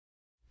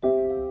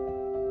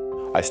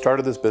I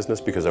started this business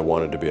because I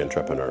wanted to be an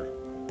entrepreneur,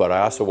 but I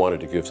also wanted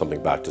to give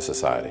something back to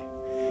society.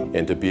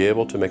 And to be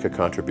able to make a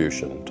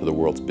contribution to the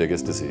world's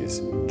biggest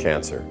disease,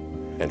 cancer,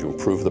 and to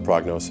improve the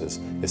prognosis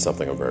is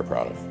something I'm very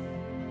proud of.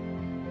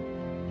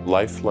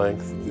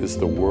 LifeLength is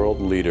the world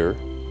leader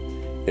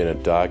in a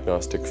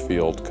diagnostic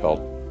field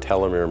called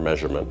telomere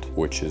measurement,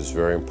 which is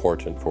very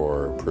important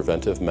for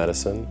preventive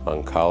medicine,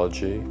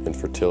 oncology,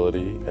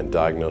 infertility, and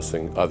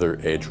diagnosing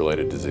other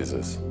age-related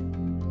diseases.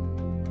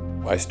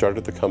 I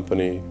started the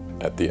company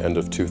at the end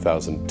of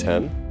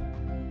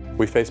 2010.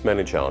 We faced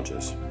many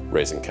challenges: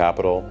 raising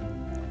capital,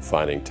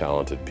 finding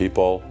talented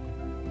people,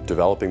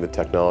 developing the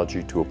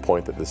technology to a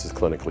point that this is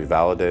clinically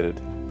validated,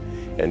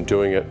 and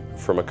doing it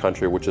from a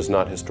country which is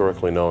not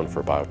historically known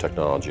for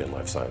biotechnology and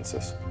life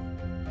sciences.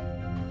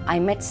 I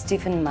met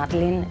Steve and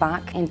Madeline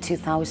back in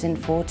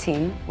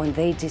 2014 when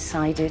they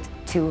decided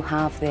to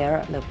have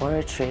their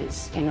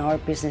laboratories in our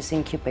business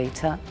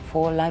incubator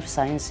for life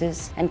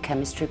sciences and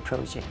chemistry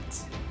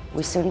projects.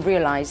 We soon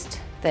realized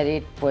that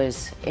it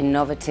was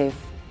innovative,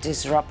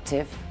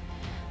 disruptive.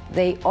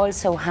 They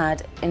also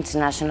had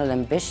international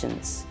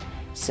ambitions,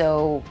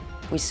 so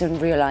we soon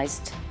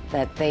realized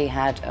that they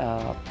had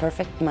a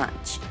perfect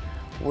match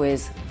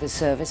with the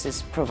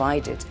services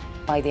provided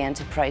by the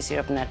Enterprise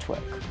Europe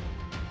Network.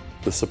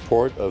 The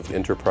support of the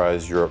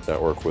Enterprise Europe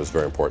Network was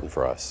very important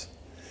for us.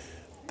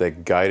 They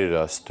guided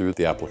us through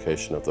the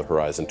application of the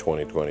Horizon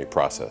 2020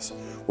 process,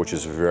 which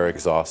is very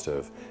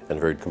exhaustive and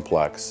very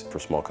complex for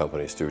small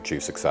companies to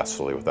achieve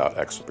successfully without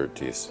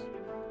expertise.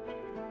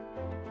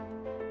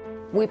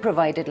 We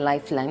provided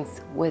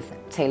LifeLength with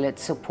tailored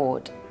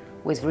support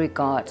with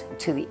regard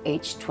to the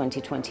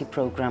H2020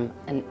 program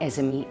and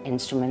SME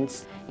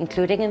instruments,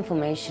 including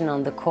information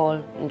on the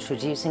call,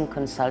 introducing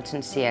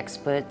consultancy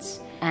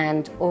experts,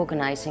 and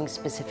organizing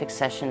specific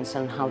sessions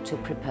on how to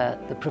prepare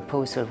the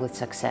proposal with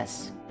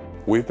success.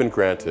 We've been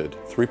granted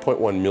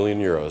 3.1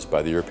 million euros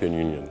by the European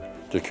Union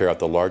to carry out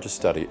the largest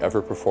study ever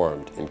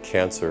performed in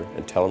cancer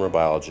and telomere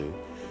biology,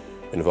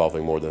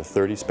 involving more than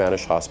 30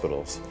 Spanish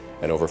hospitals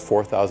and over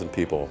 4,000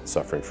 people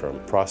suffering from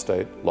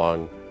prostate,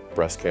 lung,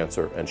 breast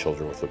cancer, and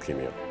children with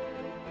leukemia.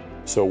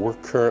 So we're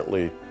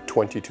currently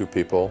 22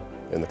 people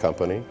in the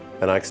company,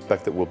 and I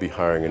expect that we'll be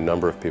hiring a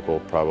number of people,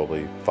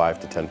 probably 5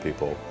 to 10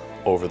 people,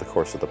 over the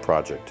course of the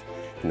project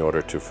in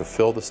order to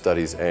fulfill the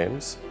study's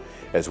aims,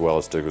 as well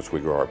as we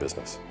grow our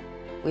business.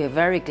 We are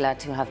very glad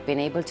to have been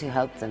able to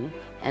help them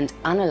and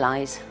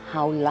analyze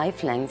how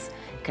LifeLength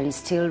can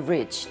still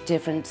reach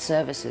different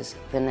services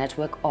the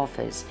network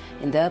offers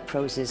in their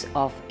process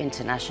of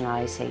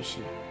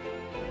internationalization.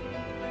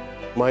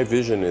 My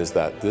vision is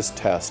that this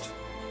test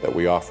that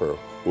we offer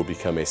will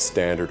become a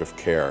standard of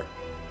care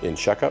in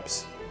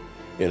checkups,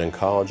 in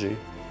oncology,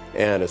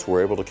 and as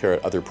we're able to carry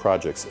out other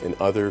projects in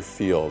other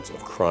fields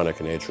of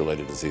chronic and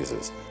age-related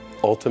diseases.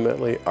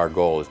 Ultimately, our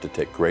goal is to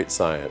take great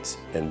science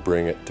and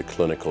bring it to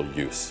clinical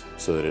use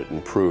so that it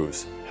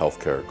improves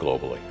healthcare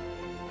globally.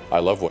 I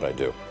love what I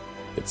do.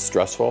 It's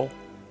stressful,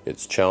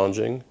 it's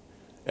challenging,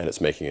 and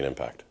it's making an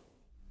impact.